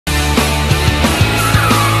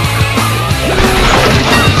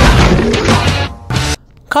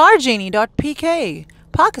carjini.pk,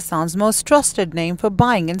 Pakistan's most trusted name for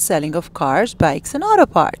buying and selling of cars, bikes and auto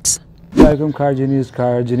parts. Welcome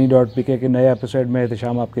carjini.pk के नए episode में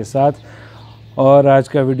एहतशाम आपके साथ। और आज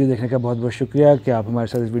का वीडियो देखने का बहुत बहुत शुक्रिया कि आप हमारे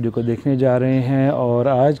साथ इस वीडियो को देखने जा रहे हैं। और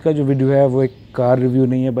आज का जो वीडियो है वो एक कार रिव्यू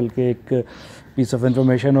नहीं है बल्कि एक पीस ऑफ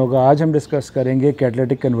इन्फॉर्मेशन होगा। आज हम डिस्कस करेंगे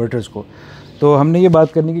कैटलिटिक कन्वर्टर्स को। तो हमने ये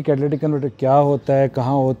बात करनी कि कैटलिटिक कन्वर्टर क्या होता है,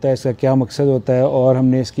 कहाँ होता है, इसका क्या मकसद होता है और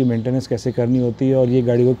हमने इसकी मेंटेनेंस कैसे करनी होती है और ये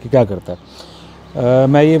गाड़ी को क्या करता है।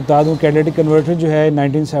 मैं ये बता दूं कैटलिटिक कन्वर्टर जो है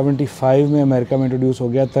 1975 में अमेरिका में इंट्रोड्यूस हो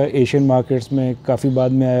गया था। एशियन मार्केट्स में काफ़ी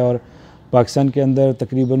बाद में आया और पाकिस्तान के अंदर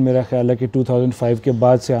तकरीबन मेरा ख्याल है कि 2005 के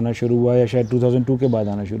बाद से आना शुरू हुआ या शायद 2002 के बाद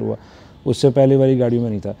आना शुरू हुआ। उससे पहले वाली गाड़ियों में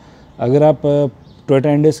नहीं था। अगर आप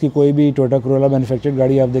टोयोटा इंडस की कोई भी टोयोटा कोरोला मैन्युफैक्चर्ड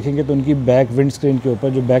गाड़ी आप देखेंगे तो उनकी बैक विंड स्क्रीन के ऊपर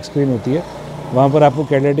जो बैक स्क्रीन होती है वहाँ पर आपको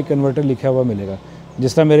कैटलिटिक कन्वर्टर लिखा हुआ मिलेगा।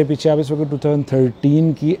 जिस तरह मेरे पीछे आप इस वक्त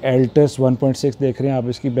 2013 की एल्टस 1.6 देख रहे हैं, आप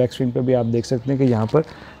इसकी बैक स्क्रीन पे भी आप देख सकते हैं कि यहाँ पर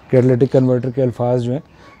कैटलिटिक कन्वर्टर के अल्फाज जो हैं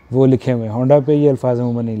वो लिखे हुए हैं। होंडा पे ये अल्फाज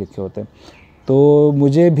अमूमन नहीं लिखे होते। तो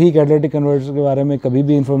मुझे भी कैटलिटिक कन्वर्टर के बारे में कभी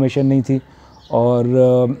भी इंफॉर्मेशन नहीं थी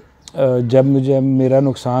और जब मुझे मेरा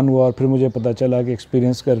नुकसान हुआ और फिर मुझे पता चला कि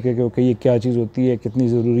एक्सपीरियंस करके कि ओके ये क्या चीज़ होती है, कितनी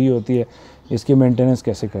ज़रूरी होती है, इसकी मेंटेनेंस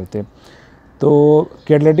कैसे करते हैं। तो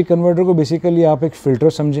कैटलिटिक कन्वर्टर को बेसिकली आप एक फ़िल्टर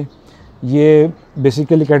समझें। ये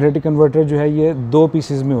बेसिकली कैटलिटिक कन्वर्टर जो है ये दो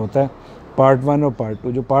पीसेस में होता है, पार्ट 1 और पार्ट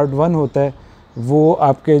 2। जो पार्ट 1 होता है वो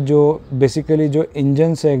आपके जो बेसिकली जो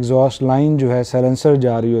इंजन से एग्जॉस्ट लाइन जो है साइलेंसर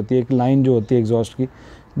जा रही होती है, एक लाइन जो होती है एग्जॉस्ट की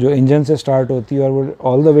जो इंजन से स्टार्ट होती है और वो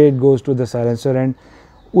all the way it goes to the silencer and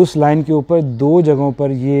उस लाइन के ऊपर दो जगहों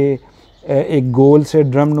पर ये एक गोल से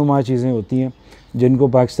ड्रम नुमा चीज़ें होती हैं जिनको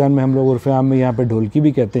पाकिस्तान में हम लोग उर्फ़ आम में यहाँ पे ढोलकी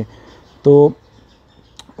भी कहते हैं। तो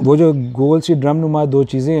वो जो गोल सी ड्रम नुमा दो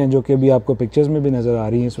चीज़ें हैं जो कि अभी आपको पिक्चर्स में भी नज़र आ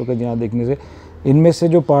रही हैं इस वक्त यहाँ देखने से, इनमें से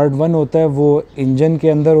जो पार्ट 1 होता है वो इंजन के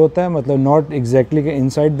अंदर होता है, मतलब नॉट एग्जैक्टली के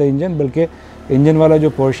इनसाइड द इंजन बल्कि इंजन वाला जो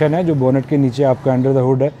पोर्शन है जो बोनट के नीचे आपका अंडर द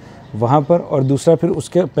हुड है वहाँ पर। और दूसरा फिर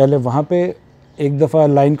उसके पहले वहाँ पे एक दफ़ा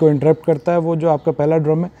लाइन को इंटरप्ट करता है वो जो आपका पहला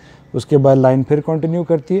ड्रम है, उसके बाद लाइन फिर कंटिन्यू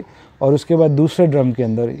करती है और उसके बाद दूसरे ड्रम के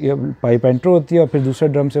अंदर ये पाइप एंटर होती है और फिर दूसरे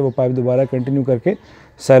ड्रम से वो पाइप दोबारा कंटिन्यू करके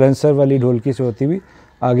साइलेंसर वाली ढोलकी से होती हुई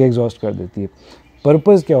आगे एग्जॉस्ट कर देती है।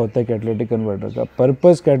 पर्पज़ क्या होता है कैटलिटिक कन्वर्टर का?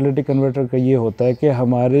 पर्पज़ कैटलिटिक कन्वर्टर का ये होता है कि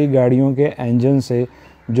हमारी गाड़ियों के इंजन से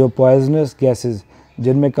जो पॉइजनस गैसेस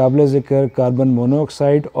जिनमें काबिल ज़िक्र कार्बन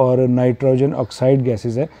मोनोऑक्साइड और नाइट्रोजन ऑक्साइड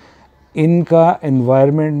गैसेस है, इनका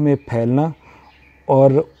एनवायरनमेंट में फैलना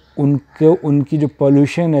और उनकी जो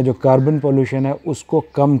पोल्यूशन है, जो कार्बन पोल्यूशन है, उसको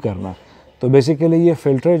कम करना। तो बेसिकली ये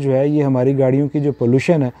फ़िल्टर जो है ये हमारी गाड़ियों की जो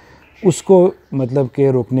पोल्यूशन है उसको मतलब के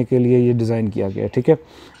रोकने के लिए ये डिज़ाइन किया गया है, ठीक है।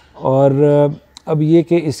 और अब ये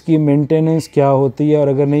कि इसकी मेंटेनेंस क्या होती है और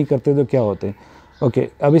अगर नहीं करते तो क्या होते हैं। ओके,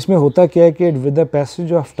 अब इसमें होता क्या है कि with the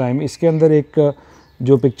passage of time इसके अंदर एक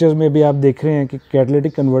जो पिक्चर्स में भी आप देख रहे हैं कि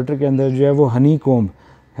कैटलिटिक कन्वर्टर के अंदर जो है वो हनी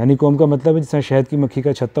कोम्ब का मतलब है जिस तरह शहद की मक्खी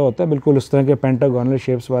का छत्ता होता है, बिल्कुल उस तरह के पेंटागोनल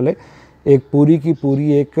शेप्स वाले एक पूरी की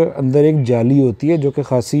पूरी एक अंदर एक जाली होती है जो कि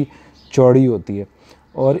खासी चौड़ी होती है।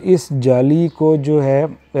 और इस जाली को जो है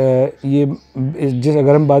ये जिस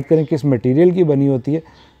अगर हम बात करें किस मटेरियल की बनी होती है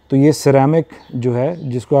तो ये सिरेमिक जो है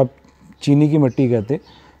जिसको आप चीनी की मिट्टी कहते हैं,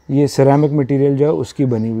 ये सिरेमिक मटेरियल जो है उसकी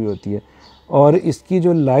बनी हुई होती है। और इसकी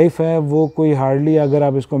जो लाइफ है वो कोई हार्डली अगर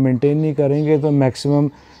आप इसको मेंटेन नहीं करेंगे तो मैक्सिमम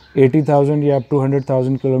 80,000 या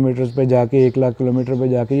 200,000 किलोमीटर्स पे जाके 1,00,000 किलोमीटर पे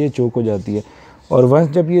जाके ये चोक हो जाती है। और वंस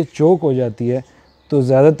जब ये चोक हो जाती है तो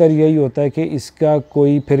ज़्यादातर यही होता है कि इसका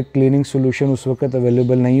कोई फिर क्लीनिंग सोल्यूशन उस वक्त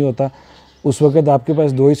अवेलेबल नहीं होता। उस वक्त आपके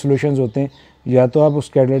पास दो ही सोल्यूशंस होते हैं, या तो आप उस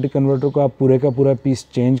कैटलिटिक कन्वर्टर को आप पूरे का पूरा पीस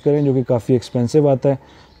चेंज करें जो कि काफ़ी एक्सपेंसिव आता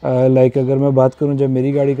है। लाइक अगर मैं बात करूं जब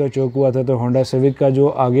मेरी गाड़ी का चोक हुआ था तो होंडा सिविक का जो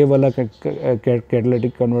आगे वाला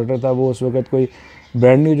कैटलिटिक कन्वर्टर था वो उस वक्त कोई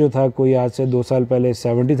ब्रांड न्यू जो था, कोई आज से 2 साल पहले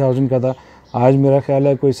 70,000 का था, आज मेरा ख्याल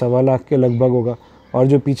है कोई 1.25 लाख के लगभग होगा। और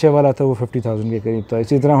जो पीछे वाला था वो 50,000 के करीब था।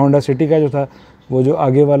 इसी तरह होंडा सिटी का जो था वो जो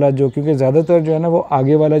आगे वाला जो, क्योंकि ज़्यादातर जो है ना वो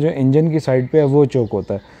आगे वाला जो इंजन की साइड पे है वो चोक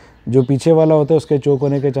होता है, जो पीछे वाला होता है उसके चोक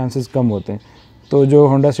होने के चांसेस कम होते हैं। तो जो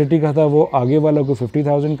होंडा सिटी का था वो आगे वाला कोई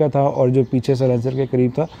 50,000 का था और जो पीछे साइलेंसर के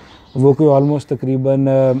करीब था वो कोई ऑलमोस्ट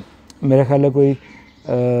तकरीबन मेरा ख्याल है कोई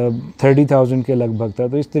 30,000 के लगभग था।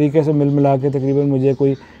 तो इस तरीके से मिल मिला के तकरीबन मुझे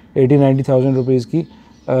कोई 80-90,000 रुपीज़ की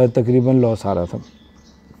तकरीबन लॉस आ रहा था।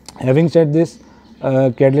 Having said this,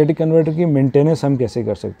 catalytic converter की मेंटेनेंस हम कैसे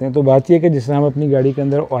कर सकते हैं? तो बात यह है कि जिस तरह हम अपनी गाड़ी के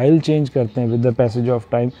अंदर ऑयल चेंज करते हैं with the passage of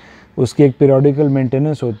time, उसकी एक पीरियडिकल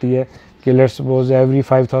मेंटेनेंस होती है कि लेट्स सपोज एवरी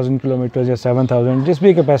 5,000 किलोमीटर या 7,000 जिस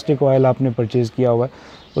भी कैपेसिटी का ऑयल आपने परचेज़ किया हुआ है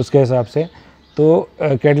उसके हिसाब से। तो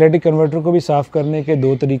कैटलिटिक कन्वर्टर को भी साफ़ करने के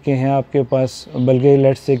 2 तरीके हैं आपके पास, बल्कि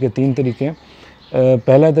लेट्स से कि 3 तरीके हैं।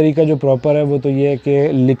 पहला तरीका जो प्रॉपर है वो तो ये है कि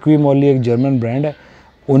लिक्वी मॉली एक जर्मन ब्रांड है,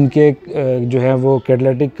 उनके जो है वो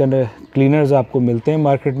कैटलाइटिक क्लीनर्स आपको मिलते हैं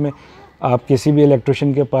मार्केट में। आप किसी भी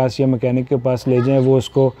इलेक्ट्रिशियन के पास या मैकेनिक के पास ले जाएं, वो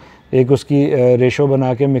उसको एक उसकी रेशो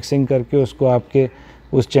बना के मिक्सिंग करके उसको आपके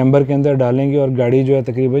उस चैम्बर के अंदर डालेंगे और गाड़ी जो है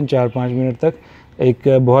तकरीबन 4-5 मिनट तक एक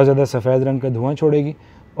बहुत ज़्यादा सफ़ेद रंग का धुआं छोड़ेगी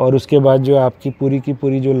और उसके बाद जो आपकी पूरी की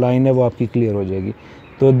पूरी जो लाइन है वो आपकी क्लियर हो जाएगी।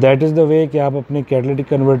 तो दैट इज़ द वे कि आप अपने कैटलाइटिक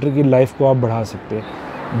कन्वर्टर की लाइफ को आप बढ़ा सकते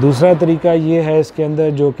हैं। दूसरा तरीका ये है इसके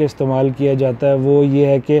अंदर जो कि इस्तेमाल किया जाता है वो ये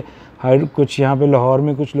है कि कुछ यहाँ पे लाहौर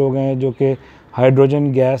में कुछ लोग हैं जो कि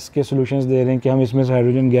हाइड्रोजन गैस के सॉल्यूशंस दे रहे हैं कि हम इसमें से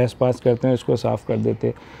हाइड्रोजन गैस पास करते हैं, इसको साफ़ कर देते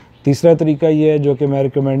हैं। तीसरा तरीका ये है जो कि मैं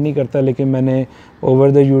रिकमेंड नहीं करता, लेकिन मैंने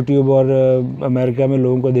ओवर द यूट्यूब और अमेरिका में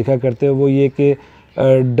लोगों को देखा करते हैं, वो ये कि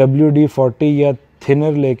WD-40 या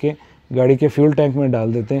थिनर लेके गाड़ी के फ्यूल टैंक में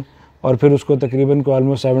डाल देते हैं और फिर उसको तकरीबन को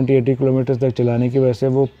ऑलमोस्ट 70-80 किलोमीटर तक चलाने की वजह से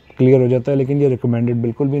वो क्लियर हो जाता है। लेकिन ये रिकमेंडेड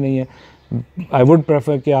बिल्कुल भी नहीं है। आई वुड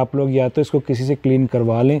प्रेफर कि आप लोग या तो इसको किसी से क्लीन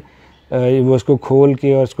करवा लें, वो इसको खोल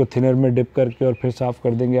के और इसको थिनर में डिप करके और फिर साफ़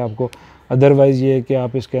कर देंगे आपको। अदरवाइज़ ये है कि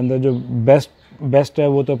आप इसके अंदर जो बेस्ट है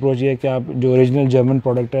वो तो अप्रोच ये है कि आप जो ओरिजिनल जर्मन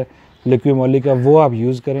प्रोडक्ट है लिक्विड मॉली का वो आप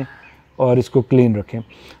यूज़ करें और इसको क्लीन रखें।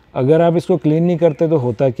 अगर आप इसको क्लीन नहीं करते तो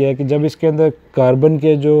होता क्या है कि जब इसके अंदर कार्बन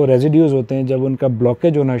के जो रेजिड्यूज़ होते हैं, जब उनका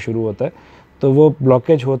ब्लॉकेज होना शुरू होता है तो वो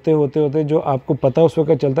ब्लॉकेज होते जो आपको पता उस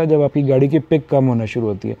वक्त चलता है जब आपकी गाड़ी की पिक कम होना शुरू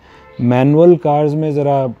होती है। मैनुअल कार्स में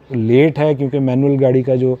ज़रा लेट है क्योंकि मैनुअल गाड़ी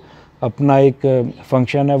का जो अपना एक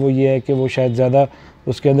फंक्शन है वो ये है कि वो शायद ज़्यादा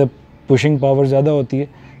उसके अंदर पुशिंग पावर ज़्यादा होती है,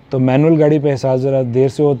 तो मैनुअल गाड़ी पे एहसास ज़रा देर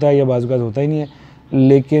से होता है या बाज़ औक़ात होता ही नहीं है।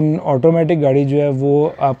 लेकिन ऑटोमेटिक गाड़ी जो है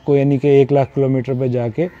वो आपको यानी कि 1 लाख किलोमीटर पे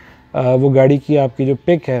जाके वो गाड़ी की आपकी जो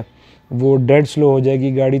पिक है वो डेड स्लो हो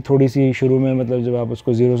जाएगी। गाड़ी थोड़ी सी शुरू में मतलब जब आप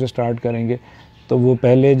उसको ज़ीरो से स्टार्ट करेंगे तो वो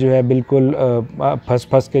पहले जो है बिल्कुल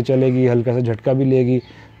फंस के चलेगी, हल्का सा झटका भी लेगी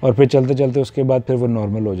और फिर चलते चलते उसके बाद फिर वो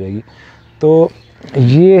नॉर्मल हो जाएगी। तो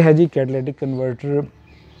ये है जी कैटलाइटिक कन्वर्टर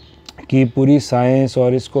की पूरी साइंस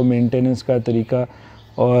और इसको मेंटेनेंस का तरीका।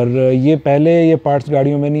 और ये पहले ये पार्ट्स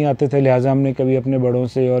गाड़ियों में नहीं आते थे, लिहाजा हमने कभी अपने बड़ों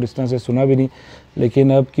से और इस तरह से सुना भी नहीं।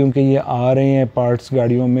 लेकिन अब क्योंकि ये आ रहे हैं पार्ट्स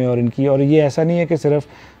गाड़ियों में और इनकी, और ये ऐसा नहीं है कि सिर्फ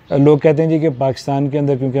लोग कहते हैं जी कि पाकिस्तान के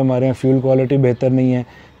अंदर क्योंकि हमारे यहाँ फ्यूल क्वालिटी बेहतर नहीं है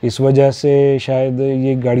इस वजह से शायद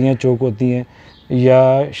ये गाड़ियाँ चोक होती हैं,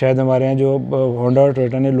 या शायद हमारे यहाँ जो होंडा और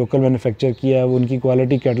टोयोटा ने लोकल मैन्युफैक्चर किया है उनकी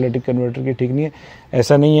क्वालिटी कैटलाइटिक कन्वर्टर की ठीक नहीं है।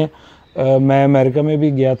 ऐसा नहीं है। मैं अमेरिका में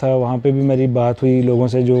भी गया था, वहाँ पे भी मेरी बात हुई लोगों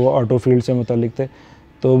से जो ऑटो फील्ड से मुतल्लिक थे,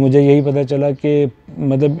 तो मुझे यही पता चला कि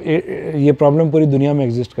मतलब ये प्रॉब्लम पूरी दुनिया में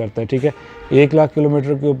एग्जिस्ट करता है। ठीक है, 1 लाख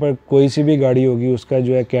किलोमीटर के ऊपर कोई सी भी गाड़ी होगी उसका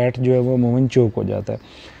जो है कैट जो है वो अमूमन चोक हो जाता है।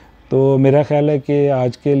 तो मेरा ख्याल है कि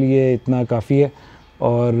आज के लिए इतना काफ़ी है।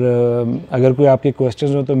 और अगर कोई आपके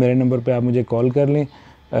क्वेश्चंस हो तो मेरे नंबर पे आप मुझे कॉल कर लें,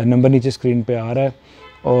 नंबर नीचे स्क्रीन पे आ रहा है।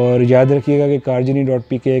 और याद रखिएगा कि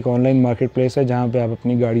carjini.pk एक ऑनलाइन मार्केट प्लेस है जहाँ पे आप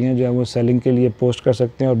अपनी गाड़ियाँ जो है वो सेलिंग के लिए पोस्ट कर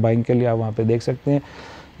सकते हैं और बाइंग के लिए आप वहाँ पे देख सकते हैं।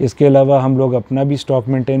 इसके अलावा हम लोग अपना भी स्टॉक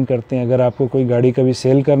मेंटेन करते हैं। अगर आपको कोई गाड़ी कभी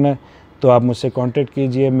सेल करना है तो आप मुझसे कांटेक्ट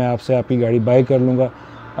कीजिए, मैं आपसे आपकी गाड़ी बाय कर लूँगा।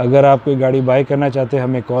 अगर आप कोई गाड़ी बाय करना चाहते हैं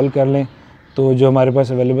हमें कॉल कर लें, तो जो हमारे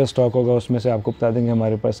पास अवेलेबल स्टॉक होगा उसमें से आपको बता देंगे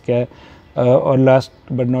हमारे पास क्या है। और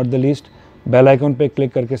last but not the least, bell icon पे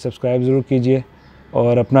क्लिक करके सब्सक्राइब ज़रूर कीजिए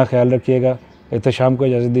और अपना ख्याल रखिएगा। इत्तेशाम को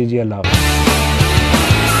इजाज़त दीजिए। अल्लाह हाफ़िज़।